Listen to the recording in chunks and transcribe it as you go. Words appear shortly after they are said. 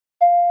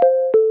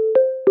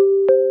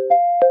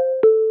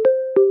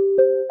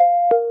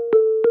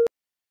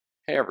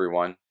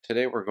everyone,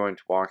 today we're going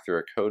to walk through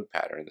a code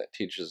pattern that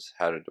teaches us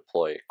how to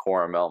deploy a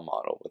Core ML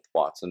model with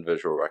Watson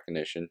visual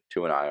recognition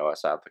to an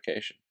iOS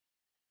application.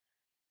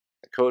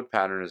 The code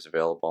pattern is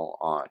available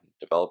on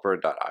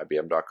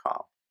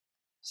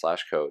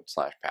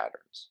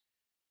developer.ibm.com/code/patterns.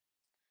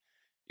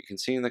 You can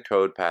see in the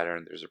code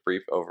pattern there's a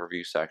brief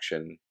overview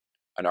section,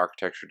 an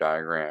architecture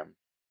diagram,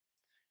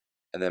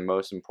 and then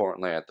most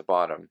importantly at the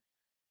bottom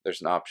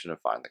there's an option to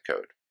find the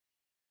code.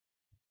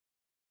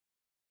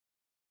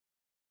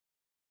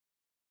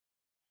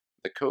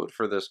 The code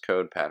for this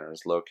code pattern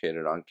is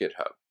located on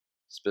GitHub,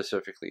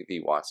 specifically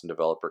the Watson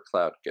Developer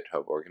Cloud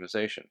GitHub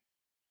organization.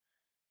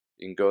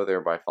 You can go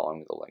there by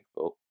following the link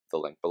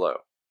below.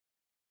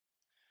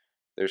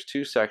 There's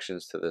two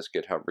sections to this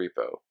GitHub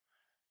repo.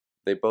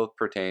 They both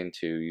pertain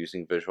to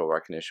using visual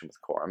recognition with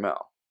Core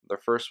ML. The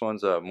first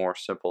one's a more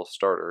simple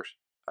starter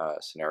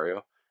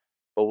scenario,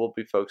 but we'll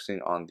be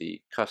focusing on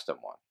the custom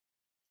one.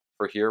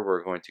 For here,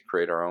 we're going to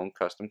create our own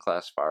custom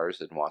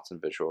classifiers in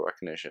Watson Visual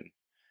Recognition,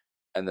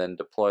 and then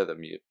deploy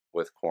them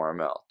with Core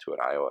ML to an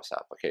iOS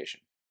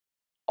application.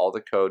 All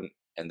the code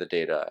and the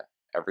data,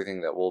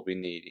 everything that we'll be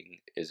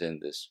needing is in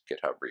this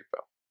GitHub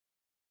repo.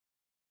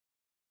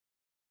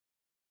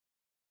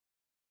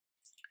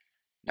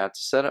 Now to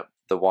set up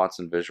the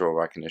Watson Visual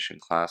Recognition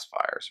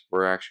classifiers,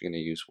 we're actually going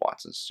to use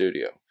Watson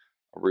Studio,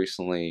 a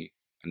recently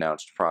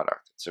announced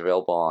product. It's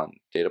available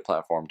on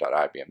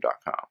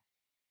dataplatform.ibm.com.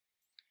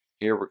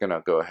 Here we're going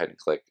to go ahead and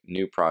click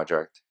New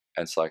Project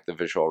and select the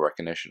Visual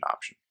Recognition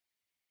option.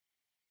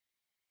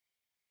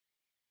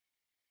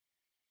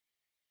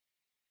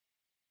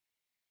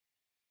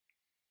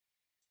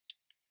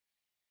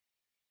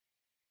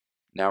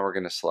 Now we're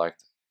going to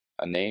select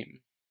a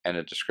name and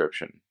a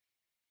description.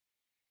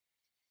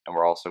 And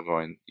we're also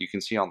you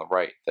can see on the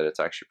right that it's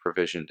actually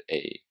provisioned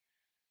a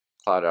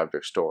Cloud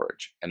Object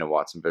Storage and a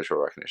Watson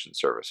Visual Recognition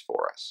service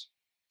for us.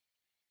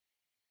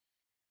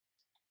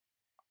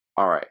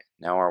 Alright,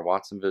 now our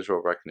Watson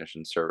Visual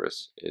Recognition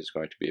service is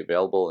going to be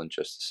available in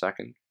just a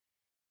second.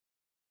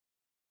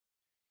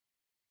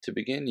 To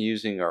begin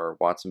using our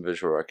Watson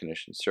Visual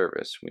Recognition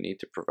service, we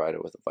need to provide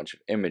it with a bunch of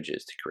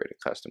images to create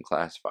a custom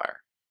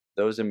classifier.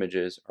 Those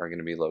images are going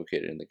to be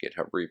located in the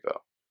GitHub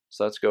repo.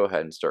 So let's go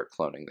ahead and start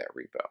cloning that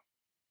repo.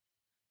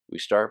 We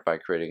start by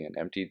creating an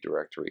empty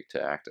directory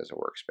to act as a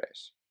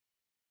workspace.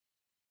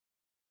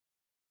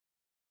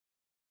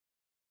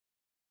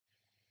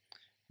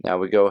 Now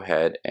we go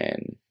ahead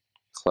and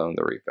clone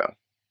the repo.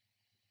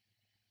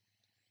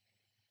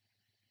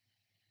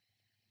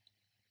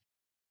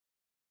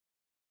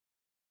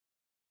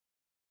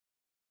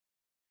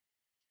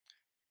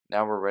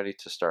 Now we're ready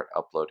to start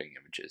uploading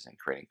images and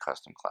creating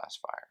custom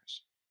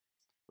classifiers.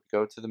 We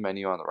go to the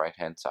menu on the right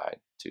hand side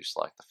to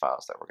select the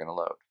files that we're going to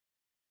load.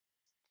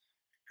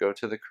 Go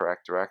to the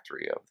correct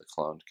directory of the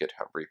cloned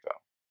GitHub repo.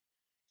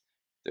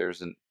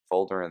 There's a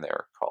folder in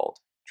there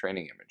called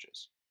Training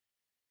Images.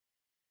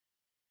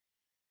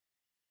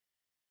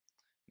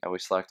 Now we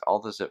select all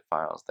the zip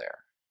files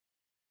there.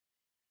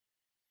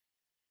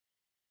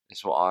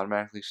 This will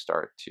automatically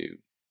start to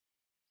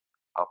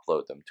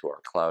upload them to our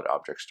Cloud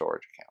Object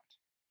Storage account.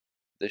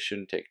 This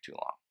shouldn't take too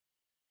long.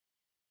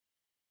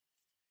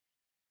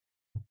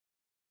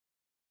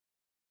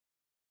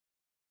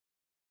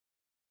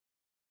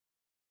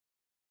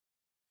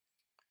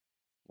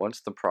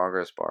 Once the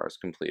progress bar is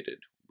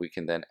completed, we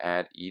can then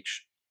add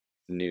each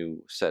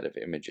new set of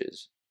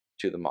images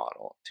to the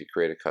model to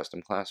create a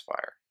custom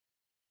classifier.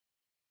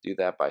 Do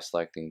that by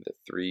selecting the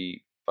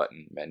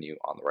 3-button menu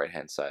on the right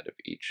hand side of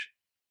each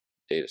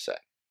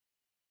dataset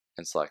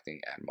and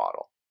selecting Add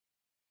Model.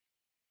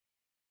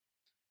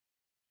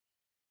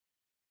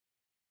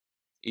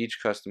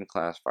 Each custom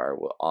classifier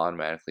will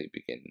automatically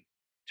begin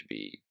to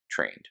be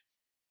trained.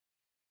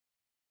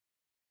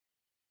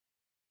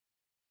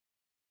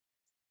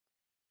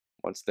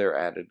 Once they're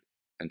added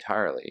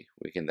entirely,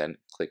 we can then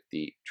click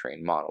the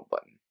Train Model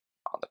button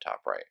on the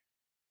top right.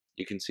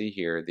 You can see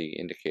here the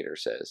indicator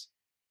says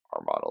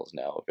our model is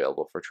now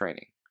available for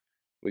training.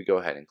 We go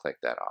ahead and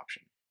click that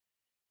option.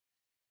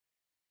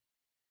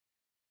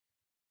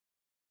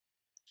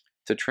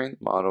 To train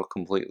the model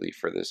completely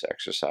for this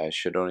exercise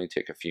should only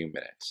take a few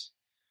minutes.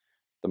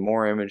 The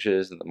more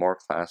images and the more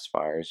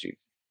classifiers you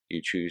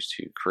choose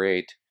to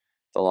create,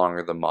 the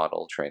longer the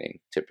model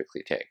training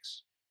typically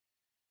takes.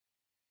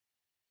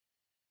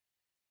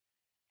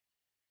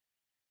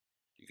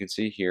 You can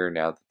see here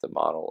now that the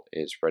model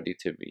is ready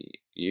to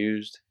be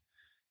used,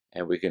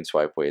 and we can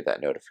swipe away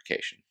that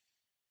notification.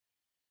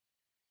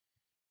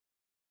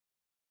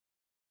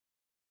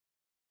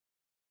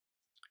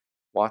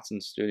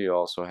 Watson Studio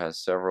also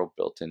has several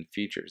built-in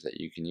features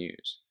that you can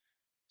use.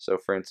 So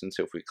for instance,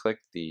 if we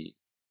click the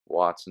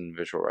Watson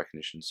Visual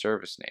Recognition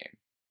service name,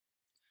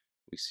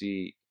 we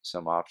see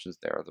some options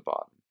there at the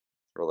bottom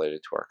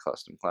related to our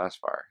custom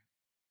classifier.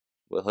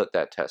 We'll hit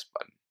that test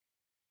button.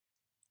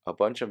 A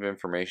bunch of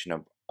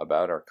information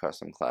about our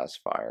custom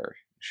classifier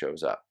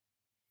shows up.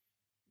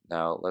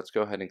 Now let's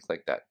go ahead and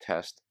click that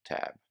Test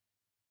tab.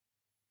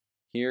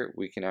 Here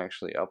we can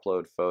actually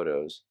upload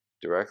photos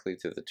directly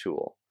to the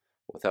tool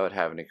Without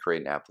having to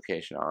create an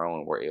application of our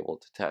own, we're able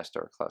to test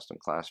our custom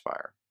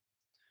classifier.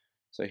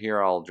 So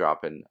here I'll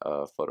drop in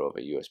a photo of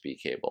a USB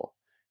cable,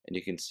 and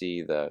you can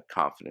see the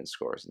confidence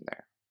scores in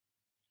there.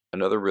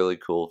 Another really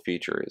cool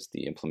feature is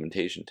the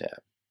implementation tab.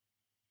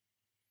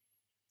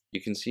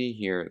 You can see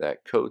here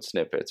that code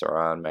snippets are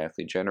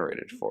automatically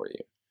generated for you.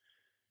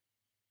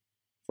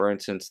 For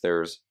instance,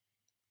 there's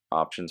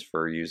options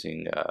for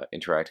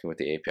interacting with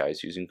the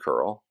APIs using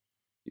curl,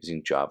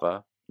 using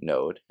Java,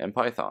 Node, and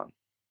Python.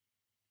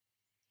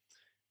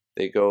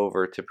 They go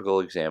over typical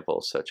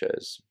examples such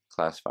as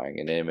classifying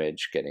an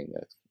image, getting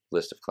a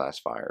list of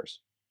classifiers.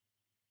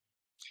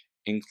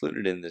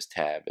 Included in this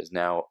tab is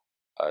now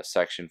a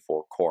section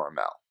for Core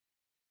ML.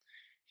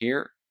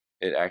 Here,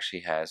 it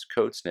actually has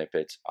code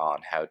snippets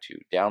on how to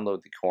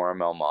download the Core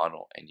ML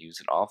model and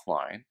use it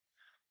offline,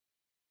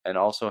 and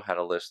also how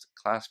to list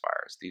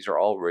classifiers. These are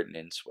all written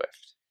in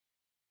Swift.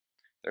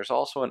 There's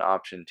also an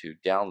option to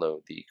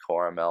download the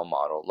Core ML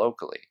model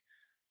locally.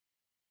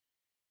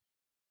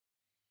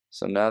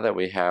 So now that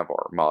we have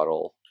our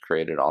model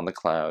created on the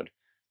cloud,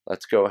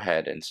 let's go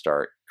ahead and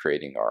start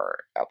creating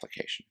our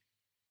application.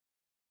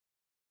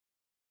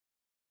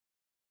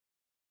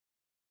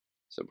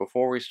 So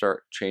before we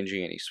start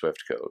changing any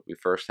Swift code, we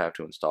first have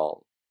to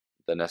install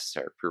the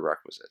necessary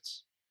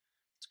prerequisites.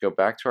 Let's go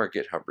back to our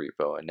GitHub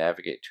repo and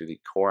navigate to the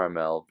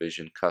CoreML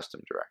Vision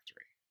Custom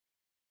directory.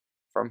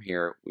 From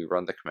here, we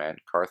run the command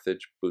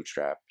carthage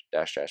bootstrap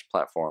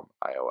 --platform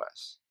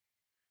iOS.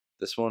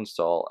 This will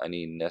install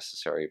any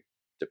necessary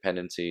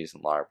dependencies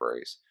and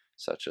libraries,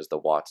 such as the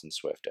Watson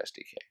Swift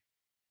SDK.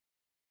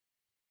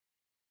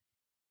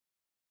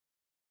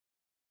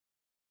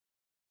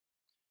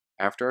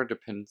 After our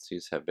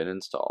dependencies have been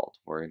installed,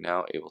 we're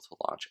now able to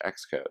launch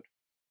Xcode.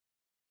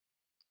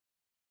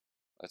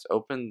 Let's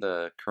open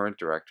the current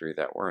directory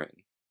that we're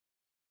in.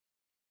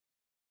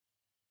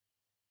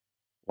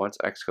 Once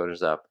Xcode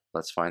is up,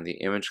 let's find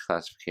the image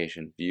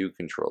classification view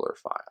controller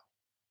file.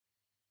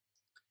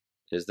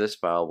 It is this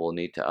file we'll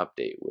need to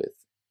update with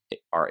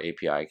our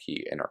API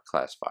key and our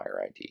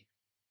classifier ID.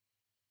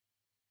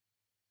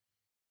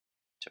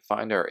 To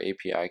find our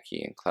API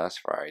key and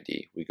classifier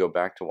ID, we go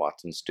back to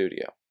Watson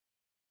Studio.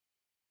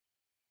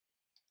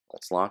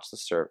 Let's launch the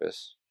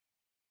service.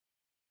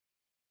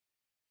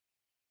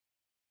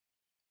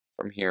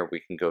 From here, we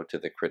can go to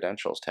the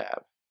Credentials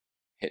tab,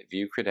 hit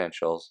View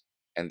Credentials,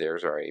 and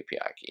there's our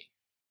API key.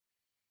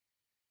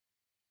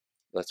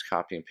 Let's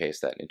copy and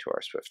paste that into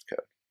our Swift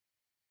code.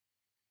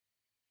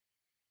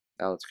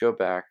 Now let's go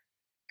back,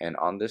 and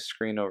on this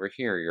screen over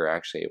here, you're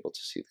actually able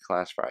to see the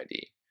classifier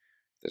ID.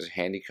 There's a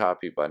handy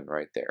copy button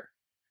right there.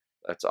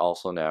 Let's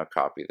also now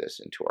copy this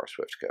into our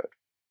Swift code.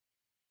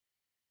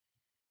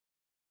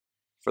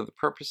 For the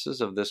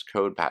purposes of this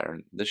code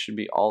pattern, this should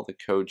be all the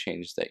code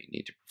changes that you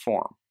need to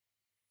perform.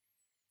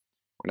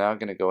 We're now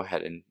going to go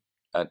ahead and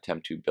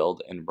attempt to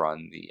build and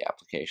run the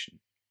application.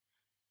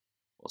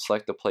 We'll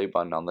select the play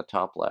button on the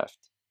top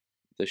left.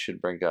 This should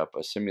bring up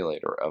a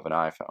simulator of an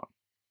iPhone.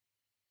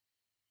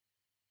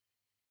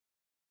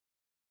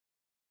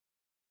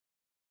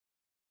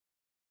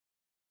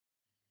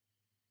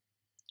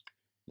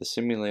 The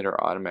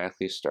simulator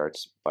automatically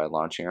starts by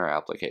launching our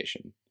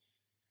application,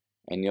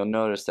 and you'll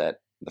notice that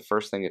the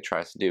first thing it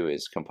tries to do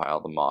is compile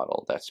the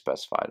model that's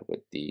specified with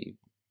the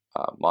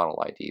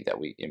model ID that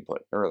we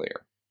input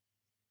earlier.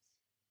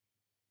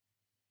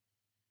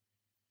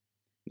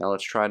 Now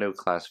let's try to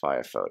classify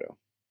a photo.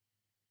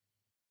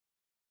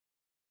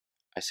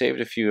 I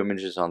saved a few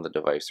images on the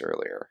device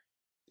earlier.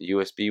 The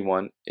USB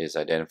one is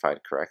identified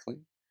correctly,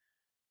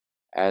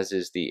 as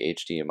is the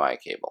HDMI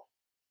cable.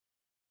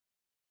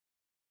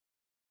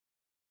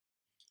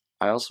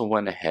 I also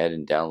went ahead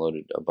and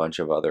downloaded a bunch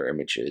of other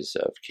images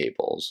of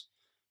cables,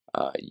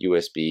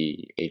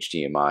 USB,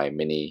 HDMI,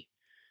 mini,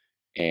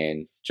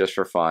 and just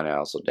for fun I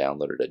also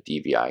downloaded a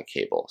DVI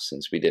cable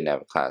since we didn't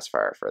have a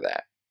classifier for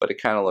that, but it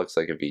kind of looks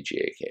like a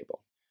VGA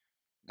cable.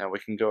 Now we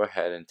can go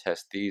ahead and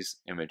test these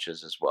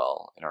images as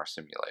well in our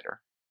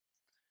simulator.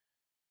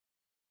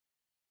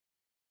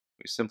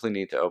 We simply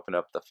need to open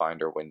up the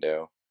Finder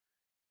window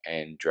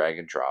and drag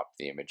and drop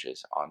the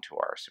images onto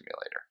our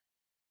simulator.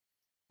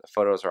 The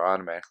photos are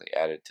automatically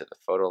added to the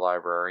photo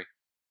library,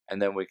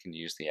 and then we can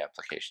use the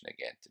application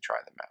again to try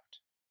them out.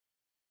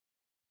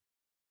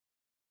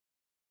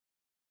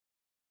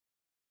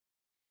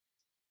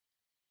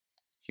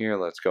 Here,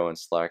 let's go and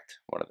select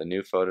one of the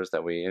new photos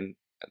that we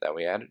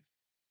added.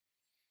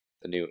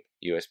 The new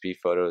USB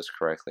photo is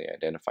correctly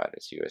identified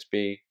as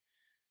USB.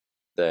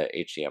 The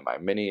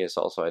HDMI mini is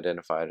also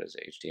identified as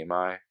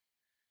HDMI,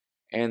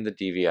 and the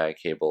DVI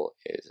cable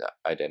is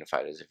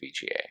identified as a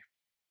VGA.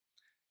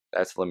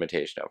 That's the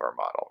limitation of our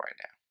model right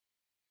now.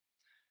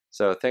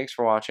 So thanks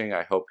for watching.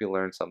 I hope you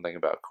learned something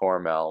about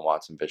CoreML and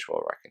Watson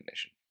visual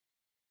recognition.